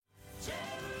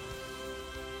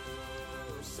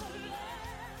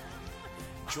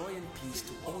Joy and peace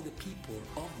to all the people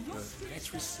of the earth.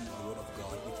 Let's receive the word of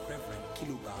God with Reverend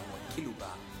Kiluba or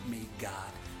Kiluba. May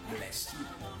God bless you.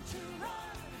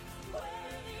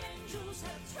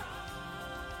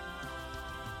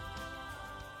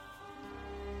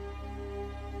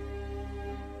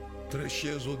 Très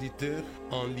chers auditeurs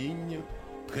en ligne,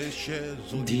 très chers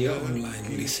Dear auditeurs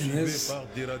online listeners,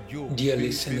 dear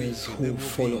listeners who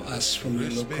follow us from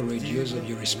your local radios of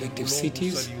your respective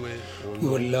cities, we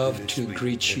would love to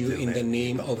greet you in the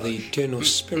name of the eternal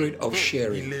spirit of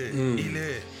sharing.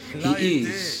 He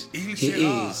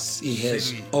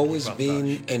has always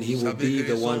been, and he will be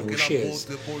the one who shares.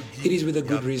 It is with a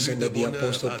good reason that the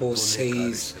Apostle Paul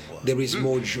says there is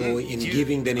more joy in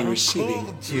giving than in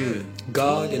receiving.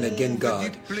 God, and again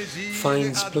God,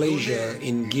 finds pleasure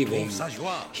in giving.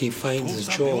 He finds his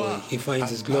joy, he finds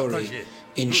his glory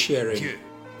in sharing.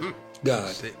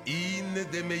 God.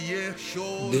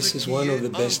 This is one of the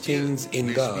best things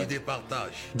in God,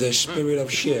 the spirit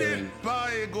of sharing.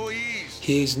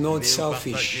 He is not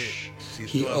selfish.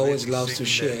 He always loves to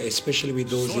share, especially with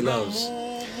those he loves.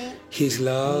 His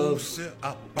love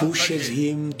pushes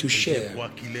him to share,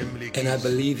 and I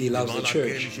believe he loves the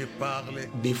church,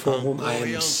 before whom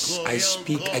I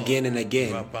speak again and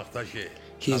again.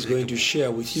 He is going to share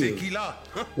with you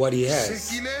what he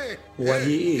has, what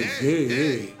he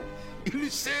is.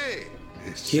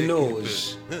 He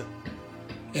knows,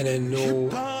 and I know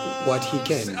what he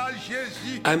can.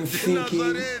 I'm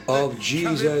thinking of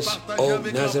Jesus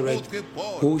of Nazareth,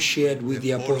 who shared with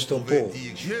the Apostle Paul.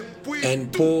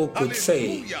 And Paul could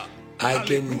say, I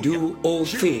can do all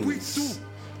things.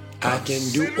 I can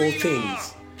do all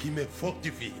things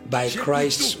by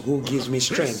Christ who gives me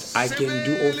strength. I can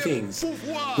do all things.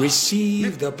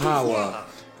 Receive the power.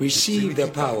 Receive the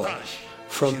power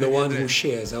from the one who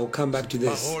shares. I'll come back to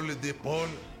this.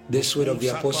 This word of the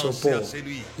Apostle Paul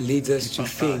leads us to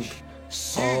think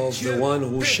of the one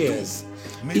who shares.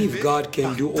 If God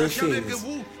can do all things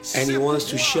and he wants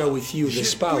to share with you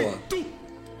this power,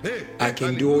 I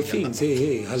can do all things.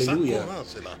 Hey, hallelujah.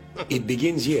 It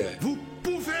begins here.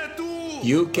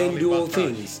 You can do all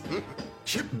things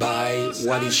by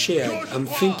what is shared. I'm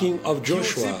thinking of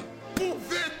Joshua,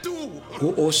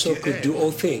 who also could do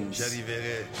all things.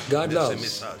 God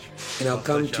loves, and I'll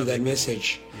come to that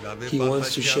message. He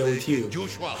wants to share with you.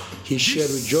 He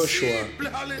shared with Joshua,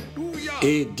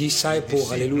 a disciple,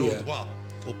 hallelujah.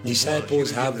 Disciples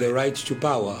have the right to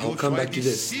power. I'll come back to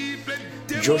this.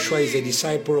 Joshua is a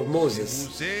disciple of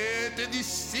Moses.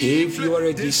 If you are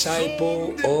a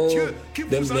disciple of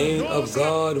the man of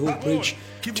God who preach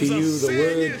to you the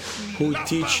word, who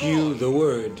teach you the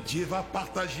word,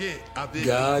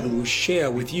 God will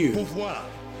share with you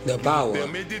the power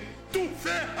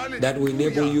that will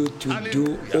enable you to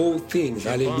do all things.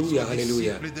 Hallelujah,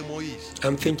 hallelujah.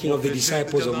 I'm thinking of the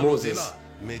disciples of Moses.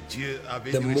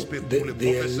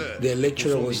 Their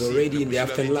lecturer was already in the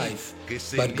afterlife,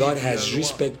 but God has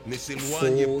respect for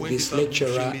this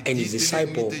lecturer and his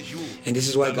disciple. And this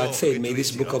is why God said, may this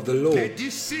book of the law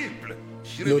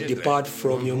not depart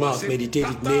from your mouth, meditate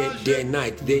it day and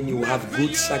night, then you will have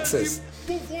good success.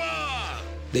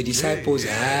 The disciples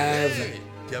have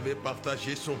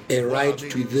a right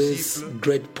to this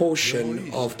great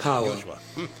portion of power.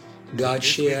 God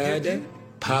shared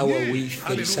power with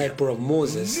the disciple of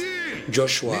Moses,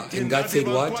 Joshua, and God said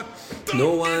what?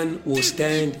 No one will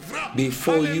stand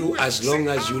before you as long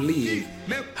as you live.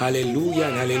 Hallelujah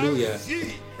and hallelujah.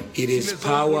 It is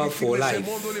power for life.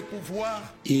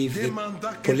 If the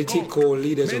political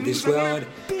leaders of this world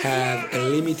have a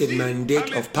limited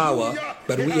mandate of power,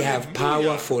 but we have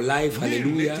power for life,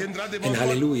 hallelujah and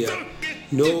hallelujah.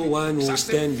 No one will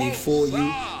stand before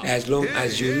you as long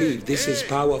as you live. This is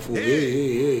powerful.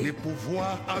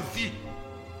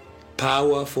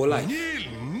 Power for life.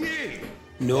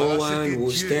 No one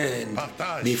will stand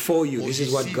before you. This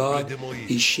is what God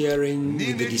is sharing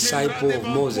with the disciple of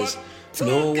Moses.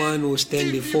 No one will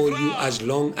stand before you as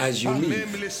long as you live.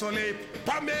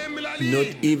 Not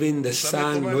even the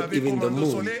sun, not even the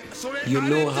moon. You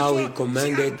know how he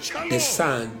commanded the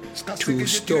sun to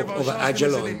stop over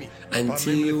Ajalon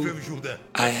until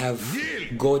I have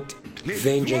got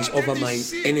vengeance over my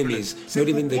enemies. Not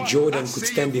even the Jordan could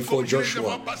stand before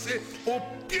Joshua.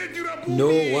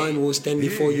 No one will stand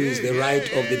before you is the right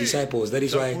of the disciples. That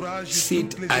is why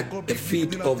sit at the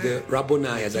feet of the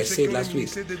Rabboni, as I said last week.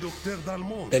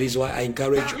 That is why I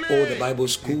encourage all the Bible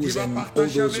schools and all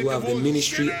those who have the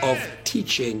ministry of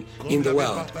teaching in the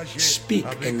world. Speak,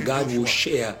 and God will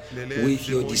share with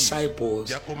your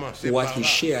disciples what He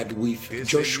shared with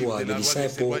Joshua, the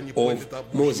disciple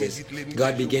of Moses.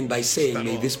 God began by saying,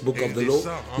 may this book of the law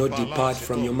not depart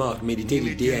from your mouth. Meditate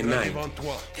it day and night.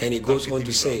 And He goes on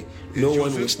to say, no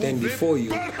one will stand before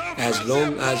you as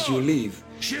long as you live.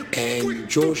 And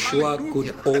Joshua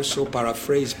could also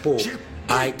paraphrase Paul,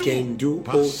 I can do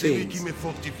all things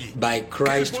by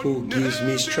Christ who gives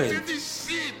me strength.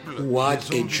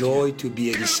 What a joy to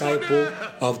be a disciple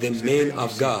of the man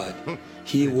of God.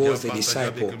 He was a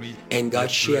disciple, and God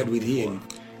shared with him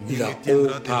the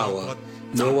whole power.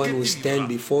 No one will stand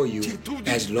before you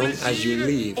as long as you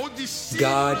live.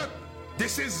 God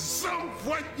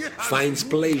finds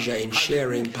pleasure in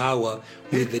sharing power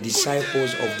with the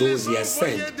disciples of those He has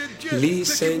sent.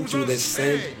 Listen to the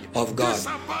scent of God,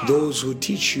 those who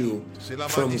teach you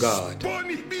from God.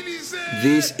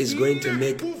 This is going to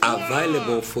make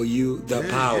available for you the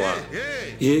power.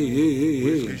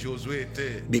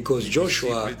 Because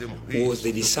Joshua was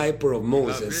the disciple of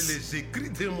Moses.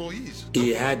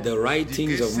 He had the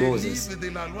writings of Moses.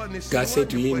 God said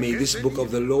to him, may this book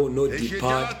of the law not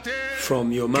depart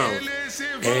from your mouth.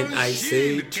 And I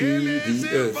say to the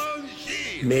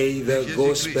earth, may the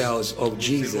gospels of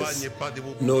Jesus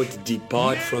not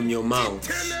depart from your mouth.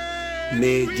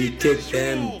 Meditate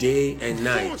them day and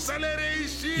night.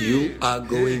 You are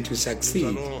going to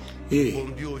succeed.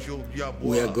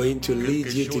 We are going to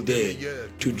lead you today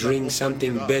to drink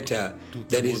something better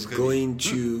that is going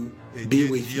to be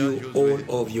with you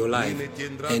all of your life.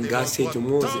 And God said to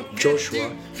Moses,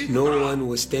 Joshua, no one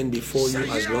will stand before you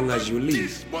as long as you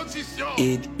live.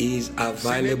 It is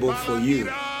available for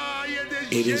you.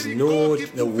 It is not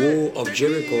the wall of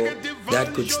Jericho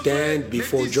that could stand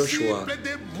before Joshua,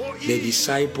 the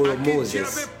disciple of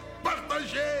Moses,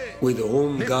 with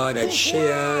whom God had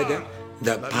shared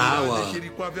the power.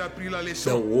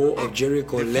 The wall of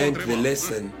Jericho learned the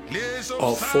lesson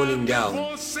of falling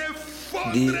down.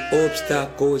 The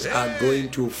obstacles are going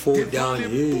to fall down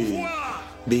here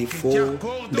before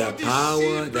the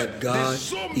power that God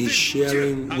is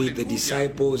sharing with the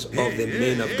disciples of the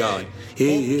men of God.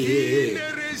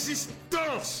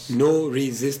 No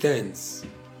resistance.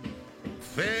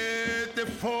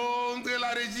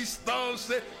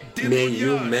 May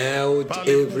you melt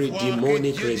every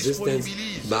demonic resistance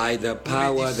by the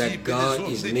power that God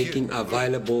is making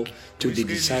available to the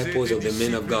disciples of the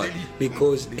men of God.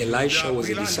 Because Elisha was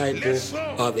a disciple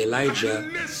of Elijah,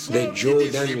 the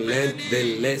Jordan learned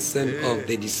the lesson of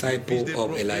the disciple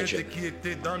of Elijah.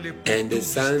 And the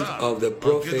sons of the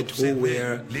prophet who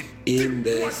were in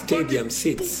the stadium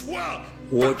seats,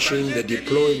 watching the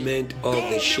deployment of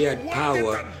the shared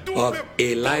power of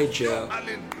Elijah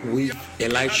with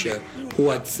Elisha, who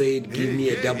had said, give me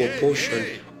a double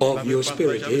portion of your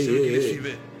spirit.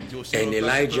 And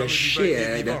Elijah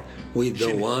shared with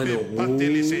the one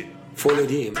who followed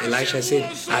him. Elisha said,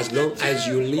 as long as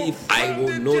you live, I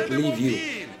will not leave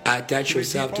you. Attach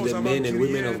yourself to the men and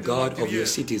women of God of your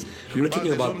cities. I'm not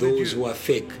talking about those who are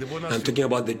fake. I'm talking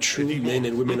about the true men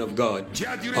and women of God,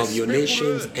 of your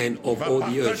nations and of all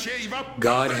the earth.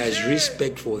 God has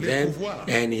respect for them,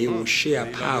 and He will share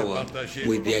power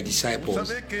with their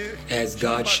disciples as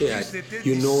God shared.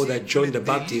 You know that John the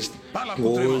Baptist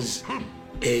was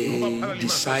a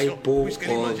disciple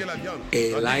of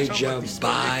Elijah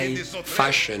by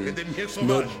fashion,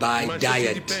 not by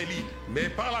diet.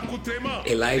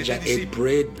 Elijah ate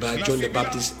bread, but John the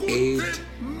Baptist ate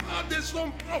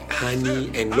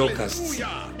honey and locusts.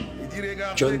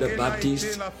 John the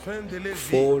Baptist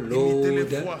followed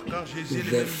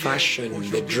the fashion,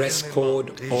 the dress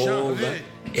code of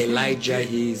Elijah,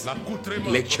 his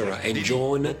lecturer, and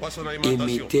John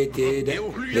imitated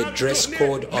the dress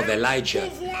code of Elijah,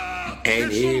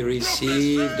 and he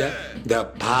received the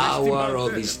power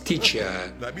of his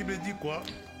teacher.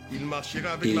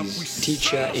 His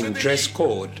teacher in dress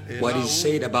code. What is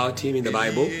said about him in the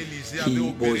Bible?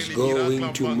 He was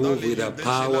going to move with the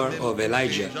power of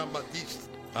Elijah.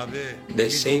 The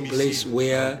same place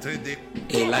where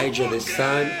Elijah, the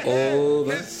son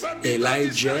of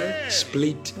Elijah,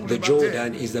 split the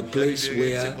Jordan is the place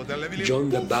where John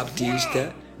the Baptist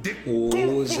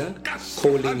was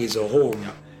calling his home.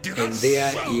 And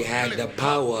there he had the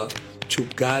power to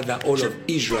gather all of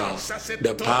Israel,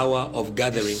 the power of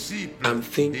gathering. I'm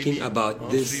thinking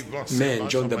about this man,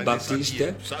 John the Baptist,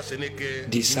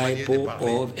 disciple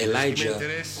of Elijah,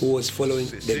 who was following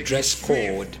the dress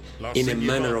code in a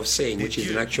manner of saying, which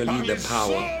is actually the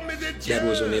power that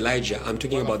was on Elijah. I'm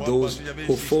talking about those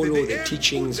who follow the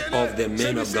teachings of the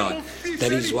men of God.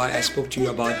 That is why I spoke to you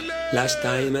about last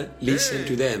time. Listen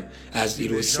to them. As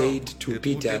it was said to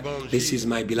Peter, this is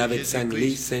my beloved son,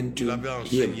 listen to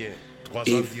him.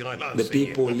 If the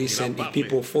people listen, if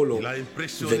people follow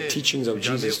the teachings of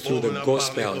Jesus through the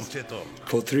Gospels,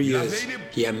 for 3 years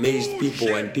he amazed people,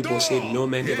 and people said no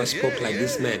man ever spoke like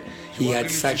this man. He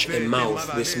had such a mouth,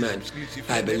 this man.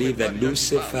 I believe that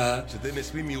Lucifer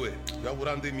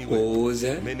was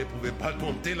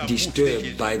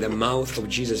disturbed by the mouth of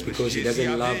Jesus because he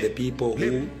doesn't love the people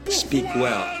who speak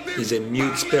well. He's a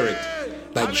mute spirit.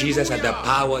 But Jesus had the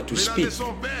power to speak,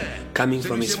 coming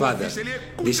from his Father.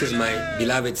 This is my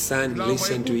beloved son,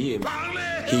 listen to him.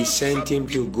 He sent him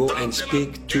to go and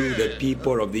speak to the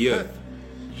people of the earth.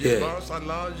 Yeah.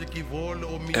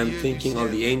 I'm thinking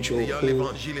of the angel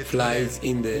who flies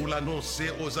in the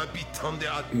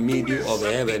middle of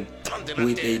heaven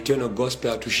with the eternal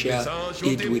gospel to share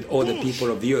it with all the people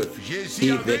of the earth.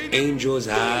 If the angels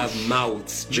have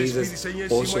mouths, Jesus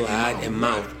also had a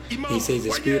mouth. He says,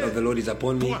 the Spirit of the Lord is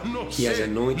upon me. He has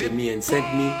anointed me and sent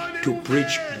me to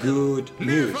preach good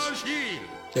news,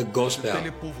 the gospel.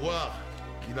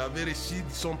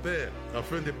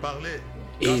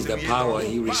 Is the power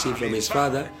he received from his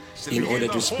Father in order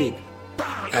to speak.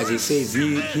 As he says,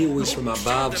 he who is from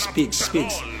above speaks.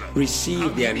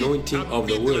 Receive the anointing of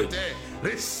the word.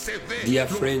 Dear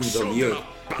friends of the earth,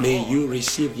 may you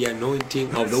receive the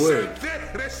anointing of the word.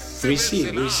 Receive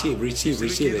it.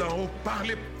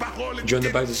 John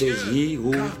the Baptist says, he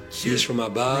who is from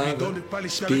above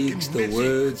speaks the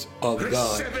words of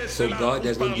God. So God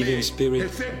does not give him spirit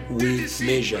with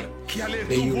measure.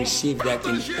 May you receive that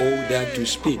in order to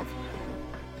speak,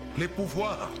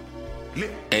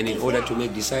 and in order to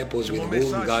make disciples with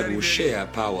whom God will share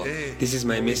power. This is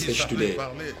my message today.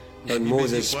 And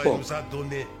Moses spoke.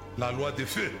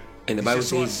 And the Bible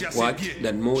says what?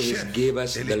 That Moses gave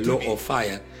us the law of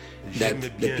fire,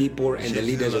 that the people and the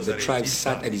leaders of the tribes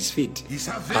sat at his feet.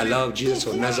 I love Jesus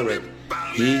of Nazareth.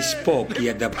 He spoke. He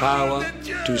had the power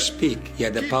to speak. He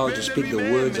had the power to speak the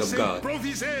words of God.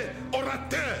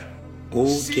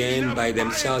 Who can by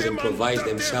themselves improvise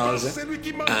themselves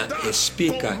a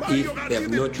speaker if they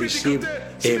have not received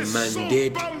a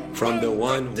mandate from the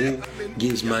one who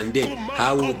gives mandate?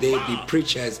 How would they be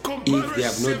preachers if they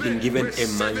have not been given a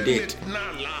mandate?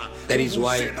 That is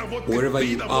why wherever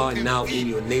you are now in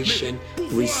your nation,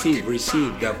 receive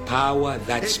the power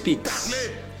that speaks.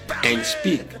 And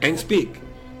speak.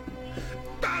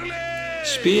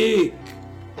 Speak.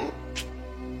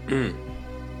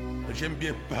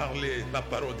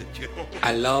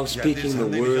 I love speaking the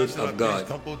words of God.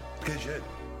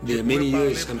 There are many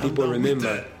years, some people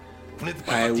remember,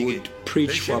 I would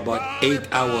preach for about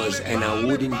 8 hours and I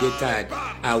wouldn't get tired.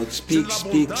 I would speak.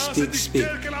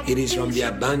 It is from the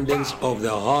abundance of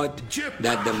the heart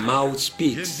that the mouth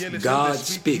speaks. God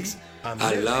speaks.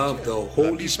 I love the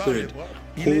Holy Spirit,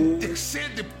 who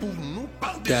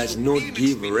does not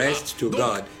give rest to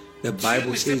God. The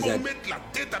Bible says that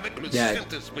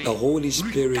the Holy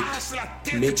Spirit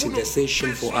makes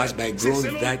intercession for us by groans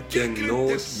that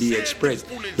cannot be expressed.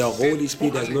 The Holy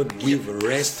Spirit does not give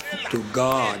rest to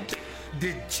God.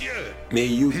 May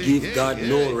you give God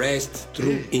no rest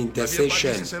through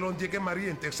intercession.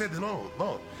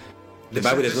 The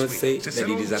Bible does not say that it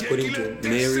is according to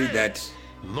Mary that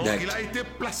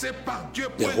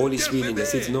the Holy Spirit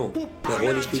intercedes. No, the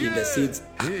Holy Spirit intercedes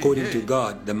according to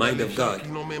God, the mind of God.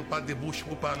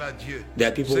 There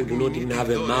are people who do not even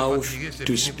have a mouth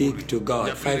to speak to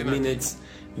God. 5 minutes,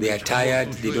 they are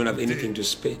tired, they don't have anything to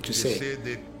say.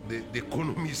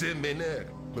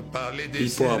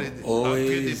 People have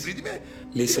always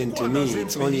listened to me.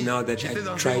 It's only now that I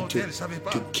try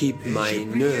to keep my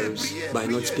nerves by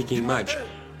not speaking much.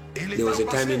 There was a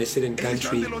time in a certain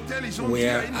country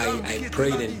where I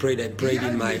prayed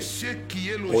in my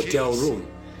hotel room,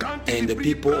 and the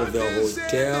people of the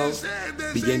hotel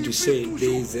began to say, there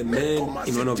is a man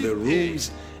in one of the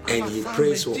rooms and he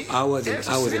prays for hours and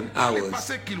hours and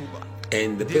hours.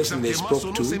 And the person they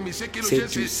spoke to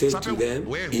said to them,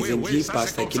 isn't he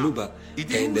Pastor Kiluba?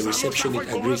 And the receptionist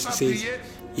agrees, says,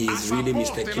 he is really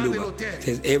Mr. Kiluba.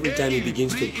 Says every time he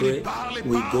begins to pray,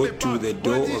 we go to the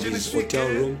door of his hotel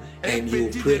room and he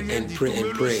will pray and pray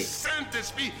and pray.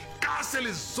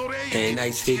 And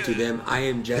I say to them, I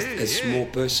am just a small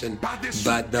person,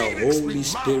 but the Holy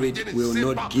Spirit will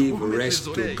not give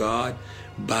rest to God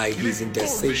by his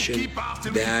intercession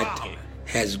that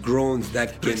has groans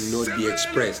that cannot be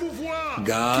expressed.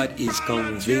 God is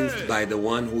convinced by the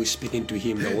one who is speaking to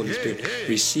him, the Holy Spirit.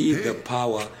 Receive the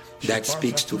power that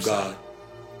speaks to God.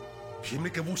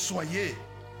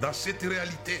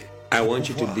 I want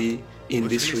you to be in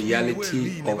this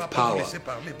reality of power,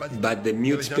 but the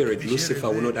mute spirit, Lucifer,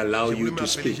 will not allow you to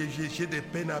speak.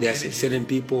 There are certain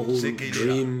people who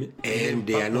dream and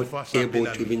they are not able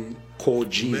to even call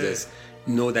Jesus,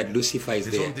 know that Lucifer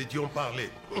is there.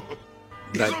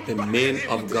 But the man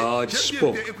of God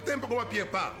spoke.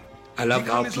 I love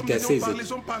how Peter says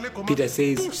it. Peter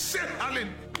says,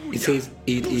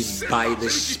 it is by the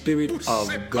Spirit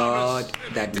of God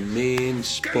that men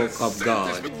spoke of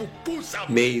God.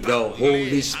 May the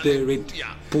Holy Spirit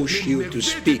push you to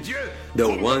speak the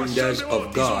wonders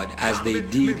of God as they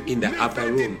did in the upper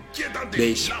room.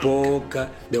 They spoke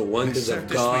the wonders of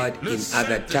God in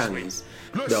other tongues.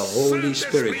 The Holy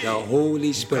Spirit, the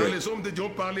Holy Spirit.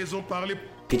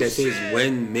 Peter says,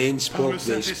 when men spoke,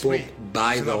 they spoke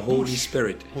by the Holy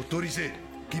Spirit.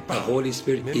 The Holy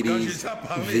Spirit, it is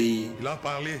the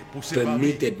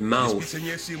permitted mouth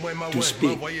to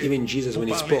speak. Even Jesus, when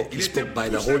he spoke by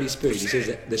the Holy Spirit. He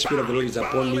says, the Spirit of the Lord is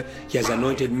upon me. He has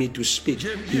anointed me to speak.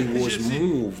 He was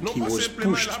moved. He was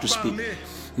pushed to speak.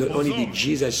 Not only did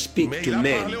Jesus speak to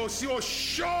men,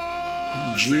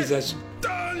 Jesus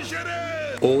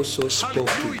also spoke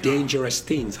to dangerous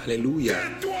things.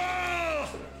 Hallelujah.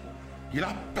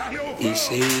 He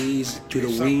says to the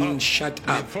wind, shut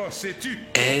up,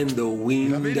 and the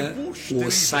wind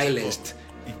was silenced.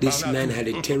 This man had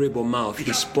a terrible mouth.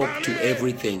 He spoke to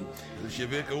everything.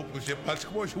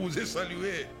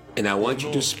 And I want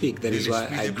you to speak. That is why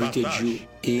I greeted you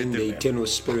in the eternal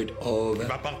spirit of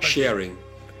sharing.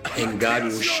 And God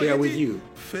will share with you.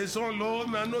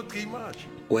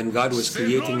 When God was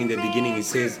creating in the beginning, he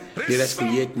says, let us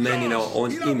create man in our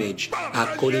own image,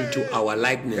 according to our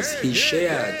likeness. He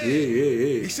shared.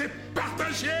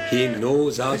 He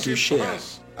knows how to share.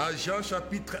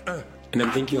 And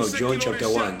I'm thinking of John chapter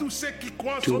 1.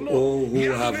 To all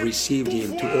who have received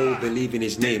him, to all who believe in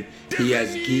his name, he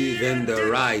has given the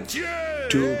right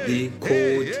to be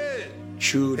called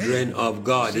children of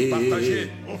God.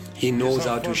 He knows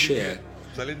how to share.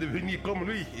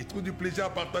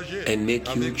 And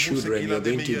make you children. You're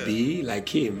going to be like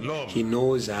him. He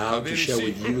knows how to share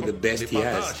with you the best he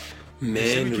has.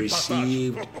 Man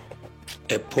received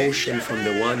a portion from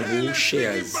the one who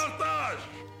shares,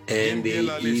 and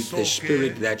there is the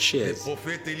Spirit that shares.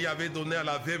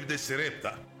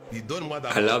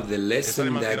 I love the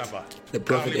lesson that the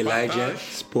prophet Elijah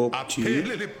spoke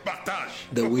to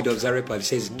the widow of Zarephath. He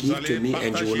says, give to me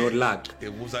and you will not lack.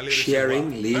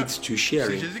 Sharing leads to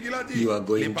sharing. You are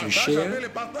going to share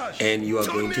and you are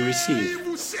going to receive.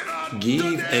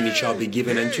 Give and it shall be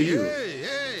given unto you.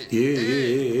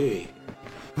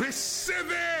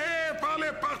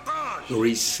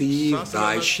 Receive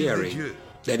by sharing.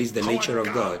 That is the nature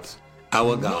of God.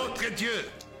 Our God.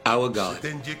 Our God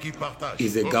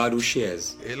is a God who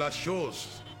shares. And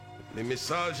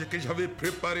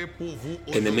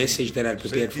the message that I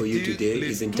prepared for you today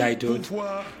is entitled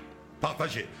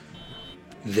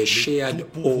The Shared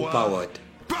All Powered.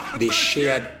 The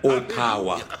Shared All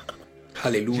Power.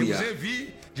 Hallelujah.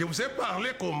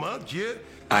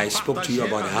 I spoke to you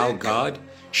about how God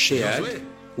shared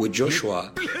with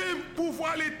Joshua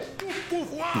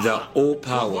the all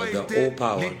power,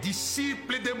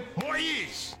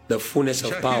 the fullness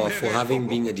of power for having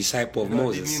been a disciple of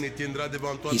Moses.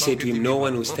 He said to him, no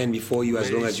one will stand before you as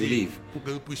long as you live.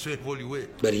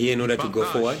 But here, in order to go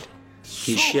forward,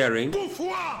 he's sharing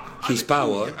his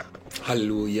power,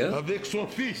 hallelujah,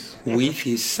 with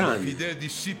his son,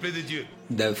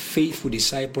 the faithful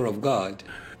disciple of God.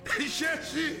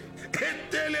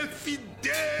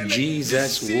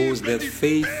 Jesus was the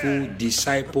faithful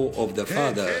disciple of the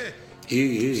Father.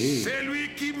 He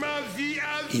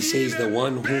says, the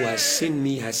one who has seen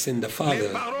me has seen the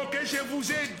Father.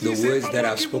 The words that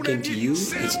I've spoken to you,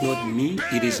 it's not me,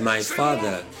 it is my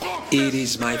Father. It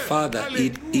is my Father.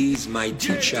 It is my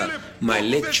teacher, my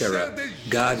lecturer.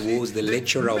 God was the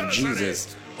lecturer of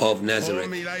Jesus of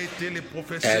Nazareth,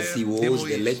 as he was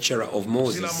the lecturer of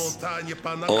Moses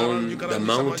on the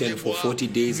mountain for 40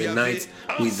 days and nights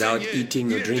without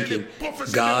eating or drinking.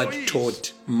 God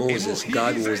taught Moses.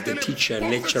 God was the teacher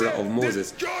and lecturer of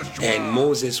Moses, and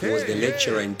Moses was the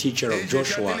lecturer and teacher of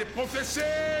Joshua,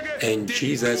 and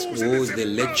Jesus was the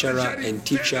lecturer and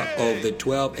teacher of the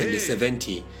 12 and the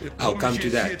 70. I'll come to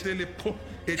that.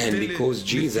 And because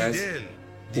Jesus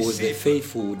was the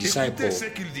faithful disciple,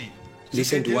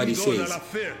 listen to what he says,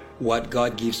 what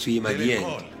God gives to him at the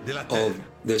end of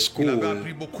the school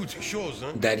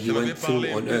that he went through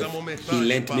on earth. He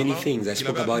learned many things. I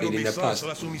spoke about it in the past,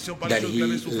 that he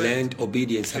learned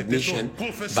obedience, submission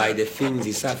by the things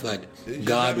he suffered.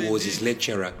 God was his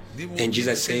lecturer. And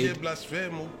Jesus said,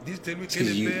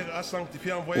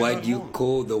 why do you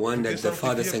call the one that the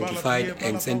Father sanctified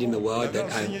and sent in the world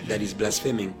that is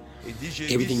blaspheming?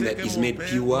 Everything that is made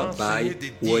pure by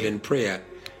word and prayer.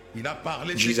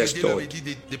 Jesus taught.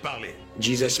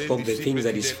 Jesus spoke the things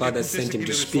that his Father sent him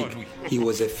to speak. He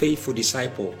was a faithful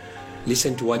disciple.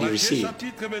 Listen to what he received.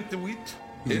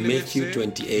 Matthew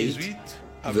 28,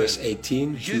 verse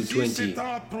 18 to 20.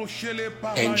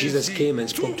 And Jesus came and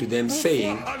spoke to them,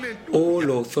 saying,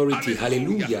 all authority,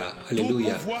 hallelujah,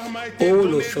 hallelujah,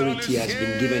 all authority has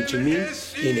been given to me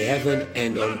in heaven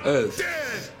and on earth.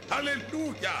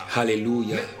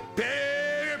 Hallelujah.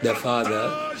 The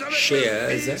Father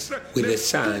shares with the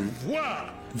Son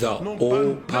the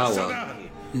all power,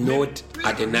 not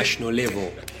at a national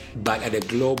level, but at a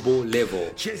global level.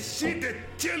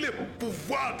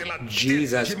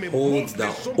 Jesus holds the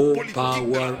all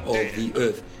power of the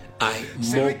earth. I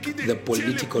mock the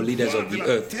political leaders of the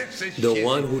earth. The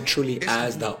one who truly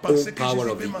has the all power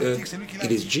of the earth,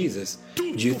 it is Jesus. Do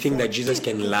you think that Jesus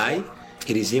can lie?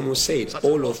 It is him who said,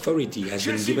 all authority has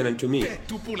been given unto me.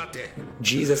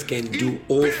 Jesus can do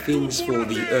all things for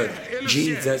the earth.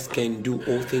 Jesus can do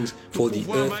all things for the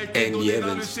earth and the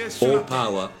heavens. All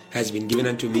power has been given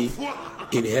unto me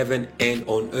in heaven and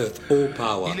on earth. All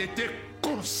power.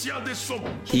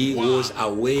 He was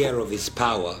aware of his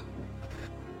power.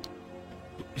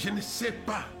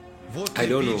 I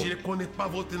don't know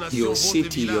your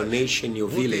city, your nation, your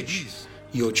village,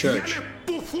 your church,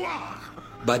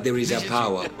 but there is a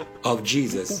power of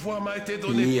Jesus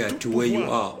near to where you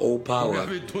are. All power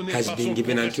has been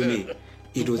given unto me.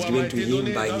 It was given to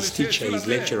him by his teacher, his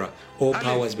lecturer. All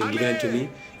power has been given unto me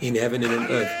in heaven and on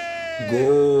earth.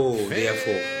 Go,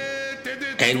 therefore,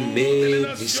 and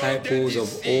make disciples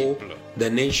of all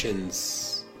the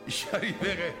nations.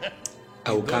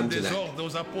 I will come to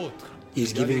that.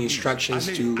 He's giving instructions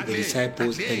to the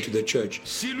disciples and to the church.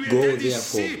 Go,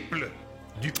 therefore.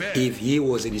 If he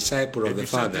was a disciple of the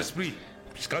Father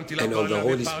and of the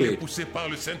Holy Spirit,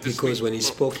 because when he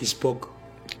spoke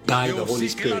by the Holy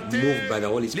Spirit, moved by the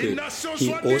Holy Spirit.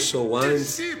 He also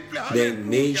wants the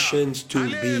nations to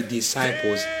be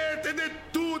disciples.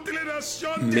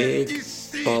 Make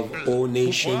of all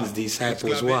nations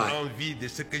disciples. Why?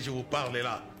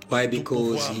 Why?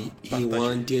 Because he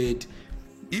wanted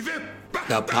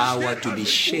the power to be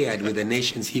shared with the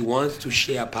nations. He wants to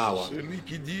share power.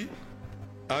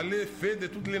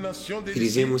 It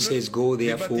is him who says, go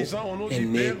therefore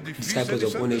and make disciples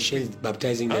of all nations,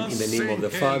 baptizing them in the name of the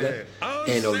Father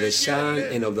and of the Son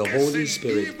and of the Holy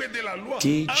Spirit,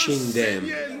 teaching them.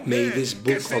 May this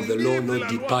book of the law not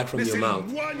depart from your mouth.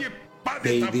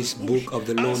 May this book of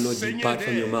the law not depart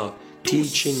from your mouth,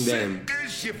 teaching them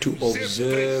to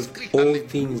observe all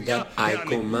things that I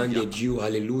commanded you.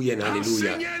 Hallelujah and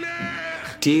hallelujah.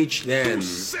 Teach them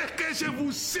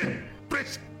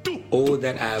all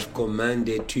that I have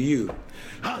commanded to you.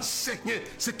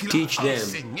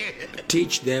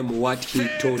 Teach them what he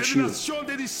taught you.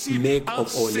 Make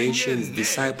of all nations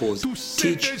disciples.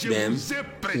 Teach them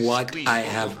what I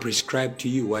have prescribed to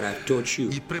you, what I've taught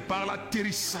you.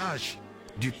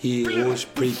 He was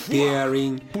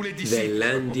preparing the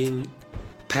landing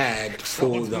pad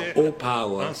for the all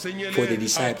power for the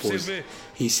disciples.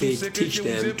 He said, teach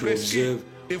them to observe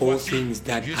all things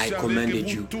that I commanded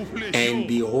you, and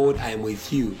behold, I am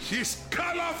with you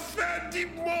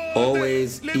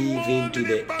always, even to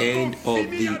the end of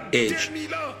the age.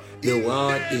 The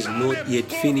word is not yet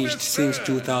finished. Since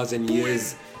 2,000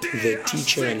 years, the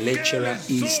teacher and lecturer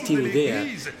is still there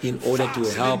in order to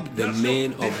help the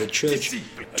men of the church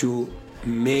to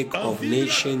make of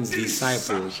nations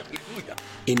disciples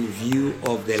in view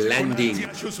of the landing.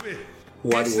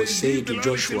 What was said to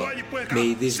Joshua,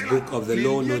 may this book of the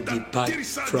law not depart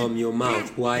from your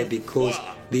mouth. Why? Because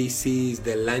this is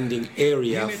the landing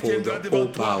area for the all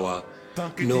power.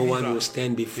 No one will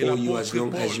stand before you as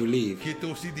long as you live.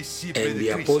 And the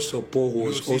Apostle Paul, who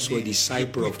was also a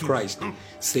disciple of Christ,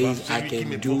 says, I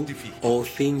can do all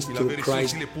things through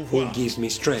Christ who gives me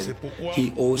strength.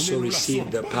 He also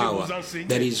received the power.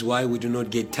 That is why we do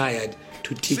not get tired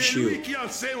to teach you.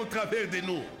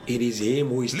 It is him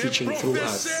who is teaching through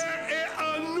us.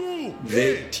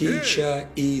 The teacher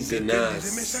is in us.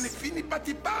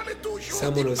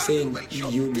 Someone was saying,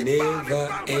 you never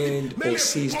end or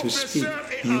cease to speak.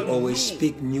 You always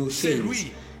speak new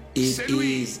things. It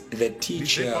is the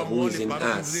teacher who is in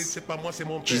us.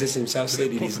 Jesus himself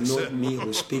said, it is not me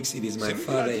who speaks, it is my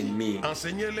Father in me.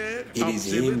 It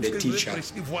is him, the teacher.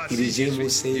 It is him who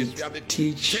says,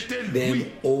 teach them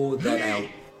all that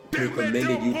I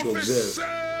recommended you to observe.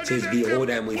 It says, behold,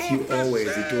 I am with you always.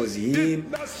 It was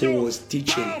him who was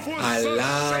teaching.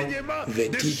 Allow the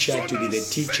teacher to be the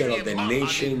teacher of the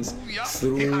nations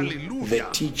through the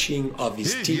teaching of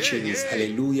his teachings.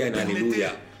 Hallelujah and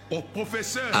hallelujah.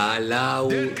 Allow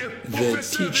the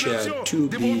teacher to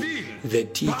be the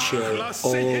teacher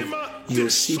of your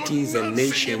cities and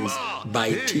nations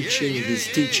by teaching his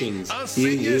teachings.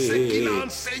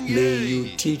 May you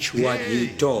teach what he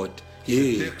taught.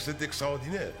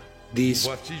 This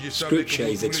scripture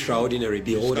is extraordinary.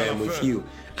 Behold, I am with you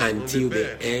until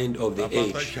the end of the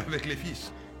age.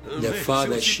 The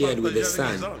Father shared with the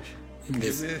Son.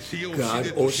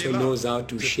 God also knows how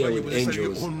to share with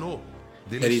angels.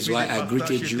 That is why I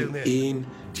greeted you in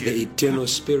the eternal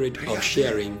spirit of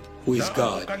sharing, who is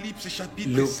God.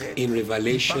 Look in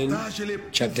Revelation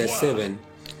chapter 7,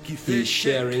 he is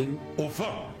sharing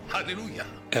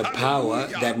a power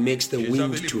that makes the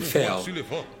wind to fail.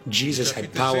 Jesus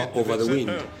had power over the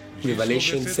wind.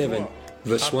 Revelation 7,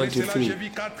 verse 1 to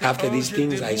 3. After these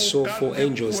things I saw 4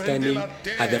 angels standing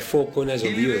at the 4 corners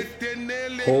of the earth,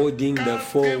 holding the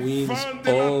 4 winds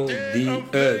of the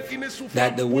earth,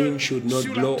 that the wind should not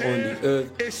blow on the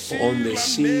earth, or on the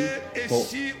sea, or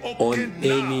on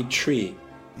any tree.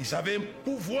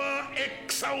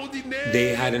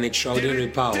 They had an extraordinary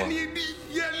power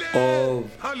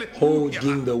of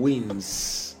holding the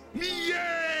winds.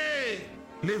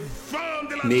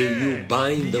 May you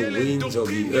bind the winds of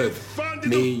the earth.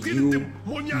 May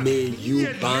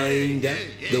you bind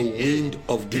the wind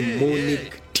of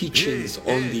demonic teachings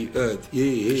on the earth.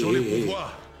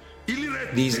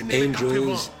 These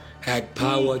angels had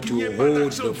power to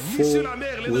hold the 4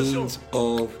 winds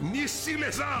of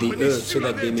the earth so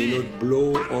that they may not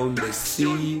blow on the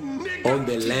sea, on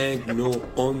the land, nor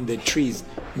on the trees.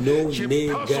 No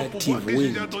negative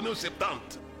wind.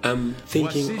 I'm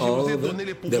thinking of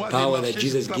the power that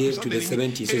Jesus gave to the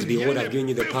 70. He says, behold, I've given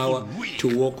you the power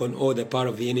to walk on all the power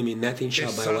of the enemy. Nothing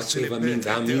shall by whatsoever means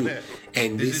harm you.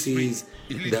 And this is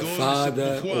the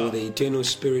Father or the eternal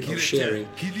spirit of sharing.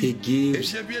 He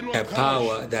gives a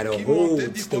power that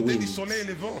holds the winds.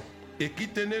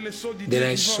 Then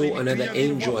I saw another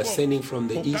angel ascending from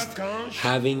the east,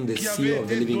 having the seal of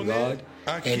the living God,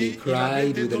 and he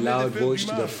cried with a loud voice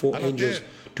to the 4 angels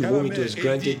to whom it was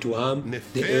granted to harm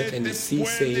the earth and the sea,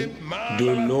 saying,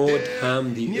 do not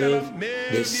harm the earth,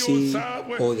 the sea,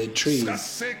 or the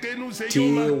trees,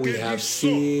 till we have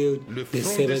sealed the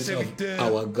servants of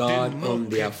our God on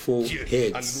their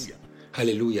foreheads.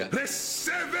 Hallelujah.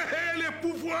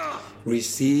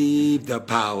 Receive the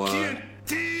power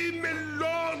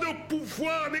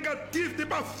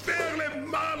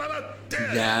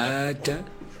that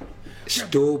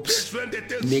stops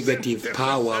negative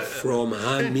power from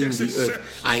harming the earth.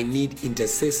 I need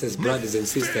intercessors, brothers and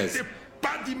sisters,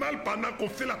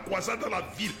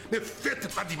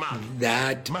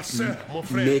 that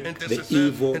make the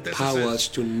evil powers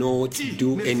to not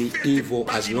do any evil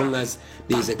as long as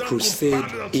there is a crusade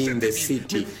in the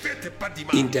city.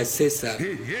 Intercessor,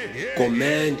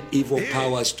 command evil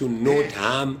powers to not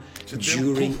harm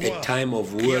during a time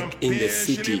of work in the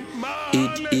city.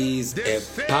 It is a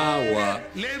power.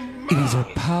 It is a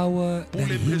power that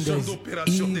hinders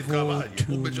evil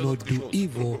to not do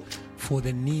evil for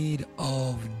the need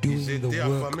of doing the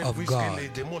work of God.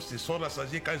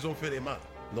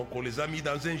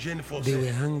 They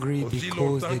were hungry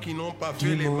because the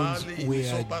demons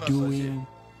were doing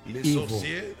evil.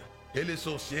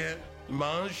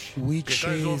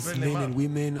 Witches, men and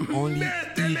women only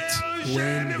eat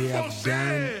when they have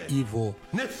done evil.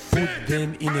 Put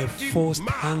them in a forced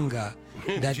hunger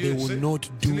that they will not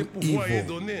do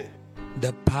evil.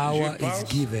 The power is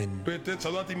given.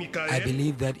 I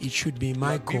believe that it should be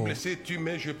Michael. The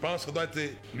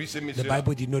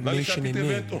Bible did not mention a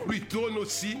name.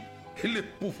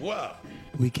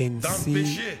 We can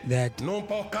see that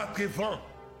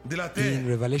in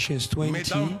Revelation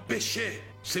 20,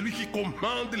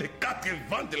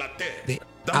 the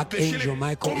Archangel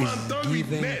Michael is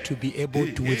given to be able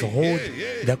to withhold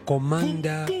the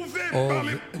commander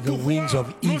of the winds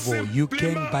of evil. You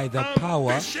can, by the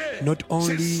power, not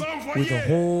only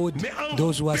withhold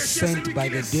those who are sent by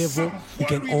the devil. He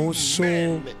can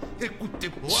also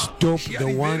stop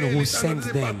the one who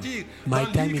sends them. My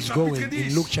time is going.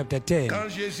 In Luke chapter 10,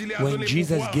 when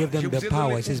Jesus gave them the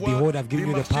power, he says, behold, I've given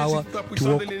you the power to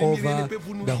walk over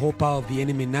the whole power of the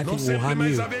enemy. Nothing will harm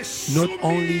you. Not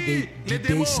only did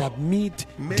they submit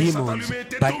demons,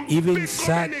 but even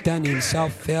Satan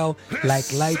himself fell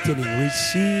like lightning,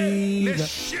 received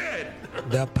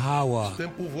the power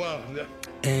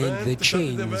and the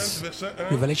chains.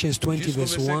 Revelations 20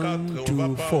 verse 1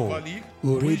 to 4.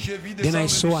 We'll read, then I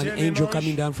saw an angel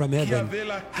coming down from heaven,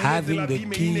 having the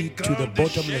key to the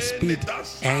bottomless pit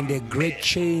and a great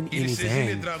chain in his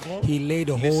hand. He laid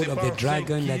hold of the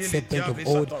dragon, that serpent of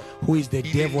old, who is the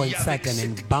devil and Satan,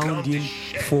 and bound him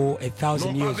for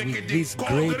 1,000 years with this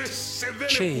great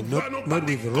chain, not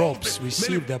with ropes.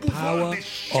 Receive the power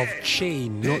of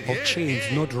chain, not of chains,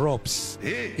 not ropes.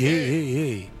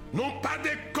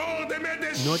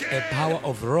 Not a power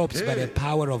of ropes, but a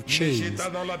power of chains.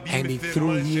 And he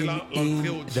threw him in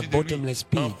the bottomless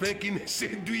pit,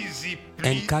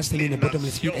 and cast him in the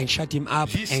bottomless pit, and shut him up,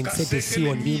 and set a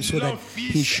seal on him, so that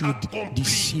he shouldn't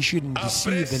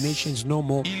deceive the nations no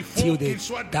more, till the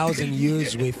 1,000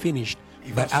 years were finished.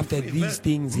 But after these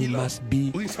things he must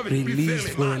be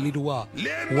released for a little while.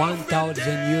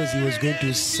 1,000 years he was going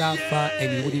to suffer, and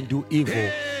he wouldn't do evil.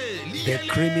 The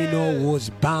criminal was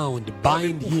bound.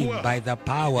 Bind him by the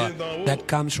power that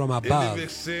comes from above.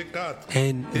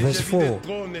 And verse 4,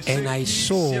 and I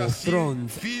saw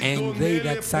thrones, and they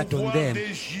that sat on them,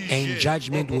 and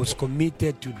judgment was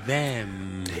committed to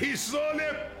them.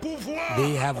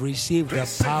 They have received the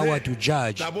power to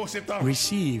judge.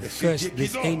 Receive first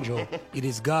this angel. It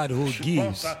is God who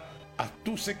gives.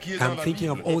 I'm thinking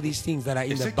of all these things that are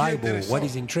in the Bible. What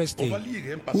is interesting,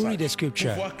 we read the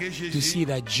scripture to see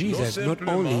that Jesus, not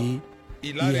only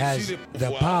he has the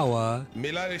power,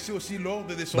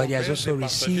 but he has also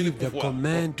received the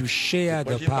command to share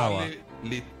the power.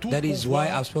 That is why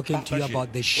I've spoken to you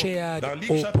about the shared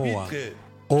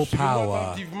all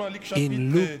power.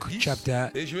 In Luke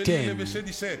chapter 10,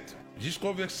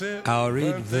 I'll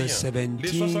read verse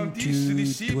 17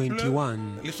 to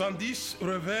 21. The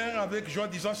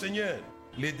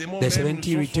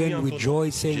 70 returned with joy,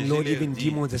 saying, Lord, even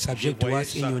demons are subject to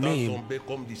us in your name.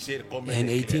 And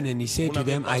 18, and he said to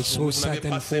them, I saw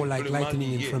Satan fall like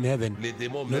lightning from heaven.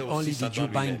 Not only did you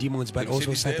bind demons, but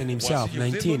also Satan himself.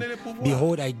 19,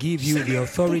 behold, I give you the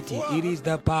authority. It is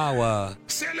the power.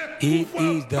 It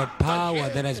is the power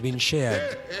that has been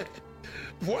shared.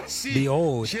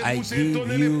 Behold, I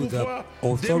give you the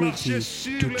authority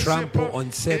to trample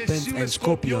on serpents and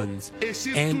scorpions,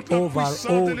 and over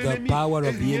all the power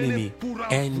of the enemy,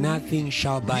 and nothing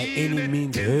shall by any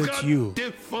means hurt you.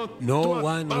 No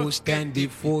one will stand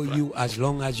before you as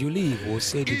long as you live, will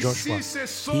say to Joshua.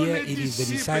 Here it is the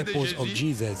disciples of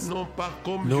Jesus,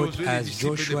 not as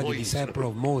Joshua the disciple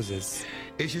of Moses.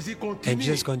 And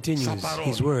Jesus continues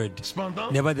his word.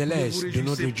 Nevertheless, do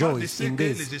not rejoice in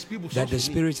this, that the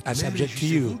spirits are subject to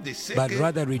you, but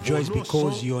rather rejoice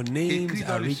because your names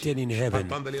are written in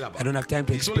heaven. I don't have time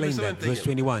to explain that. Verse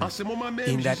 21.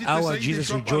 In that hour, Jesus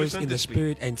rejoiced in the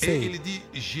spirit and said,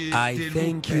 I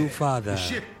thank you, Father.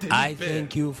 I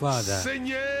thank you, Father,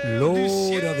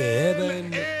 Lord of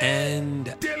heaven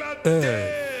and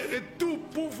earth.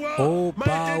 All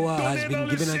power has been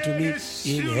given unto me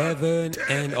in heaven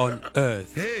and on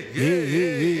earth.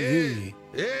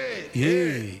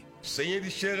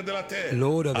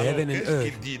 Lord of heaven and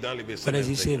earth. What does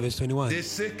he say, verse 21?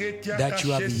 That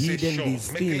you have hidden these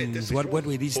things. What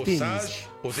were these things?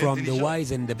 From the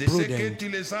wise and the prudent,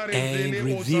 and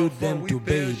revealed them to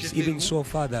babes. Even so,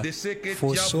 Father,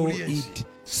 for so it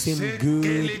seemed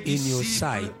good in your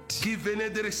sight.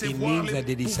 It means that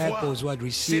the disciples who had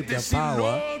received the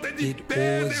power, it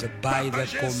was by the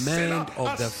command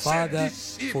of the Father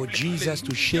for Jesus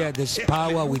to share this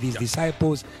power with his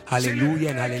disciples. Hallelujah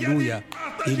and hallelujah.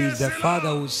 It is the Father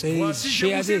who says,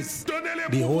 share this.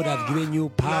 Behold, I've given you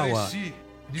power.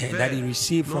 And that he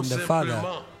received from the Father,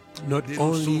 not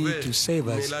only to save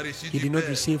us. He did not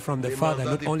receive from the Father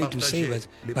not only to save us,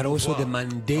 but also the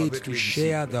mandate to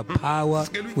share the power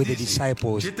with the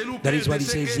disciples. That is what he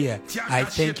says here. I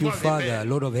thank you, Father,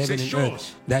 Lord of heaven and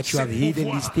earth, that you have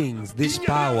hidden these things, this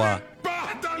power.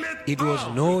 It was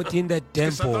not in the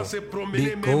temple,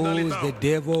 because the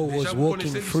devil was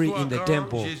walking free in the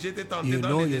temple. You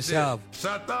know yourself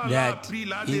that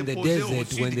in the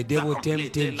desert, when the devil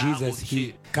tempted Jesus,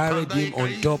 he carried him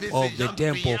on top of the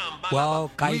temple while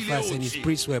Caiaphas and his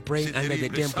priests were praying under the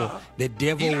temple. The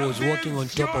devil was walking on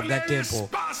top of that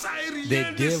temple.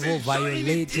 The devil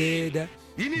violated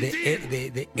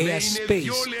the airspace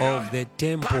of the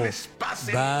temple,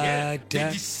 but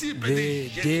the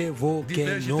devil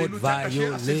cannot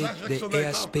violate the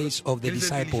airspace of the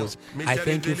disciples. I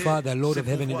thank you, Father, Lord of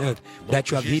heaven and earth, that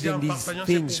you have hidden these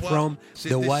things from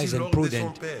the wise and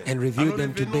prudent and revealed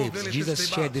them to babes. Jesus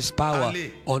shared this power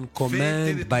on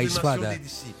command by his Father.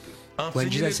 When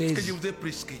Jesus says,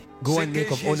 go and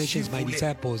make of all nations my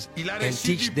disciples and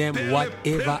teach them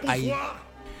whatever I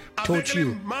taught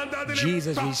you,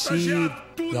 Jesus received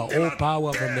the whole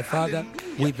power from the Father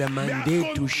with the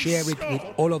mandate to share it with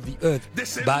all of the earth,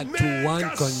 but to one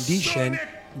condition,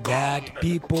 that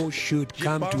people should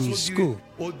come to his school.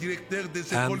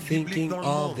 I'm thinking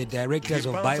of the directors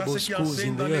of Bible schools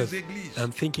in the earth.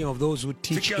 I'm thinking of those who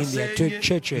teach in their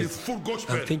churches.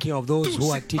 I'm thinking of those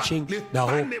who are teaching the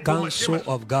whole counsel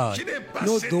of God.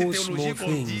 Not those small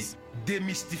things.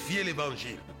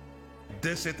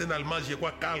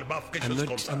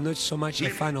 I'm not so much a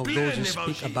fan of those who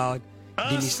speak about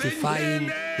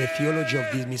demystifying the theology of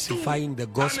demystifying the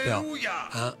gospel.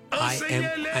 I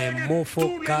am more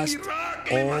focused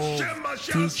on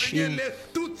teaching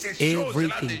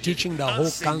everything, teaching the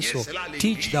whole counsel,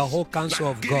 teach the whole counsel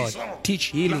of God, teach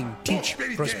healing, teach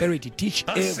prosperity, teach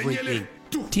everything.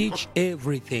 Teach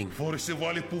everything.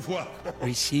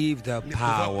 Receive the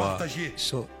power.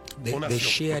 So the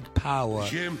shared power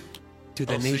to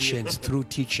the nations through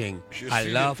teaching. I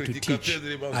love to teach.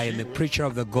 I am a preacher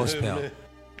of the gospel,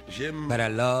 but I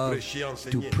love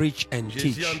to preach and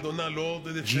teach.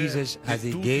 Jesus, as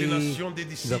he gave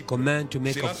the command to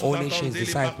make of all nations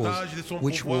disciples,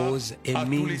 which was a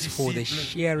means for the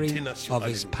sharing of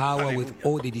his power with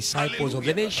all the disciples of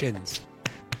the nations.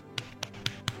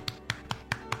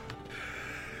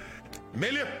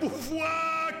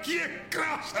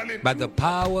 But the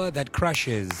power that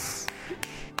crushes,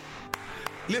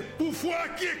 the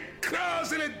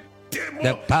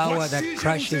power that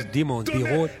crushes demons,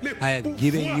 behold, I have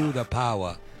given you the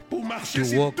power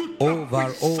to walk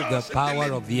over all the power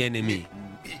of the enemy.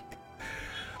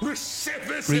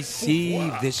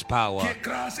 Receive this power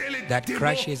that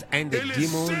crushes and the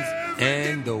demons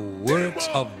and the works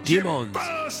of demons.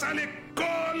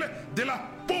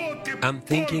 I'm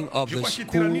thinking of the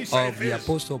school of the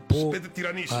Apostle Paul,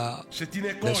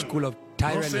 the school of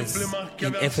Tyrannus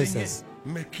in Ephesus.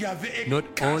 Not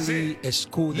only a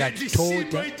school that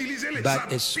taught,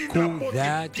 but a school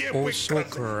that also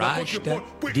crushed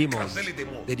demons.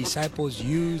 The disciples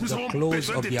used the clothes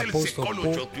of the Apostle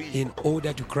Paul in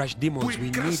order to crush demons.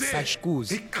 We need such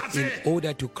schools in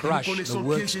order to crush the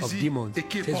works of demons.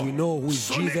 It says we know who is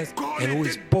Jesus and who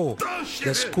is Paul.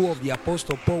 The school of the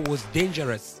Apostle Paul was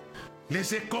dangerous. The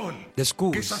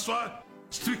schools,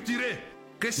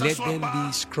 let them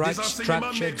be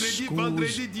structured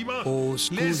schools or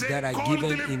schools that are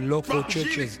given in local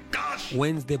churches.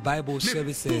 Wednesday Bible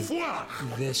services,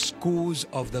 the schools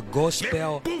of the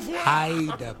gospel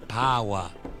hide the power.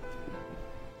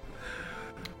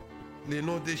 The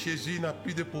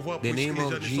name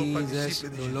of Jesus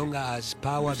no longer has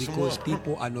power because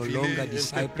people are no longer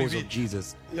disciples of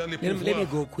Jesus. Let me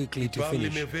go quickly to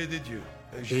finish.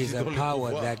 There is a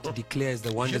power that declares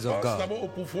the wonders of God.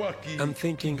 I'm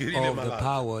thinking of the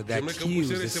power that heals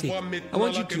the sick. I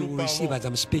want you to receive, as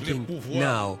I'm speaking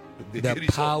now, the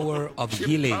power of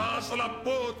healing.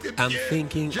 I'm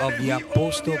thinking of the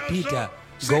Apostle Peter.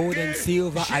 Gold and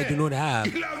silver I do not have,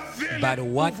 but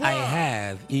what I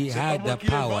have, he had the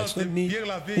power. It's not me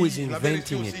who is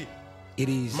inventing it. It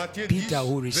is Peter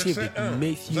who received it.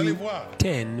 Matthew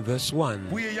 10, verse 1.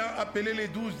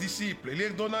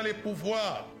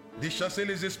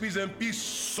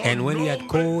 And when he had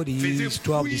called his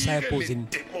 12 disciples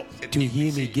to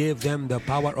him, he gave them the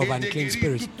power of unclean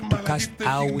spirits to cast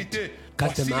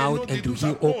them out and to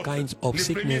heal all kinds of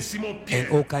sickness and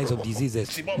all kinds of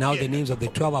diseases. Now the names of the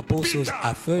 12 apostles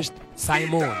are first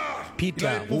Simon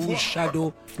Peter, whose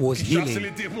shadow was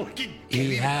healing.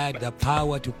 He had the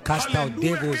power to cast out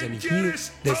devils and heal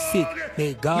the sick.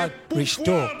 May God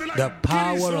restore the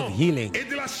power of healing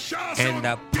and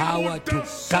the power to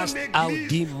cast out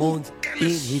demons in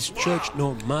his church,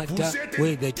 no matter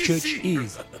where the church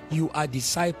is. You are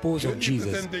disciples of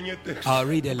Jesus. I'll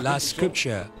read the last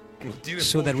scripture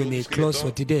so that we may close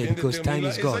for today because time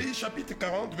is gone.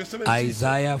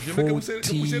 Isaiah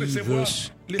 40 verse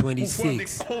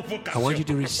 26. I want you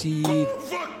to receive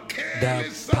the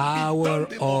power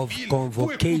of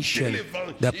convocation,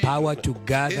 the power to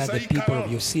gather the people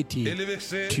of your city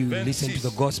to listen to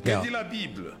the gospel.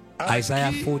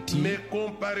 Isaiah 40.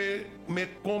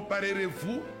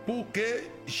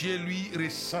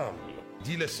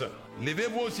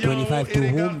 25. To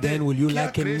whom then will you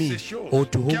liken me, or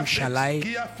to whom shall I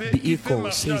be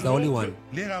equal, says the Holy One.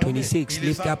 26.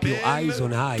 Lift up your eyes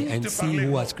on high and see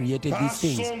who has created these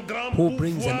things, who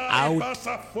brings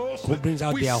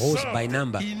out their host by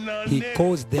number. He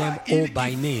calls them all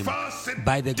by name.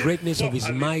 By the greatness of his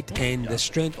might and the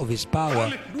strength of his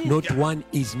power, not one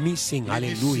is missing.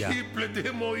 Hallelujah.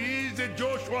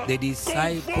 The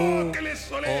disciple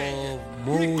of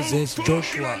Moses,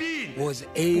 Joshua, was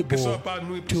able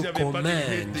to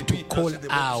command, to call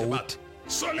out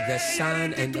the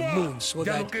sun and the moon, so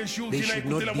that they should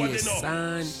not be a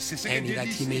sun, and that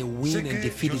he may win and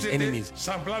defeat his enemies.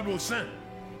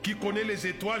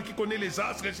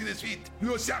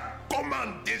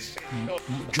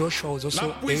 Joshua was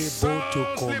also able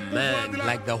to command,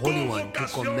 like the Holy One, to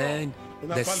command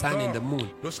the sun and the moon,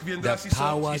 the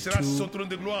power to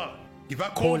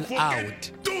call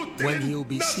out. When he will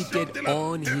be seated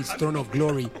on his throne of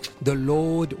glory, the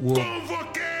Lord will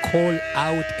call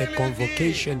out a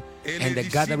convocation and the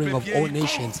gathering of all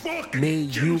nations. May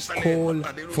you call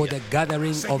for the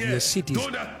gathering of your cities.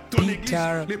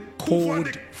 Peter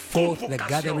called forth the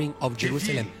gathering of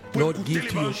Jerusalem. Lord, give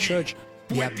to your church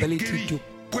the ability to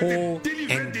call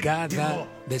and gather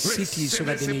the cities so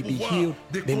that they may be healed,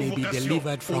 they may be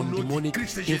delivered from demonic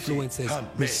influences.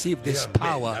 Receive this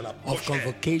power of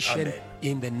convocation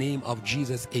in the name of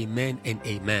Jesus. Amen and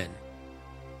amen.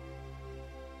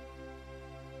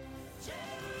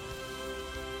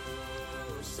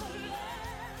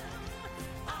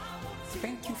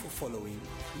 Thank you for following.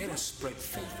 Let us spread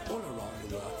faith all around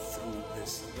the world through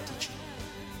this teaching.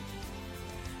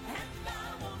 And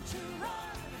I want to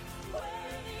run where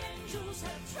the angels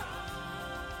have tried.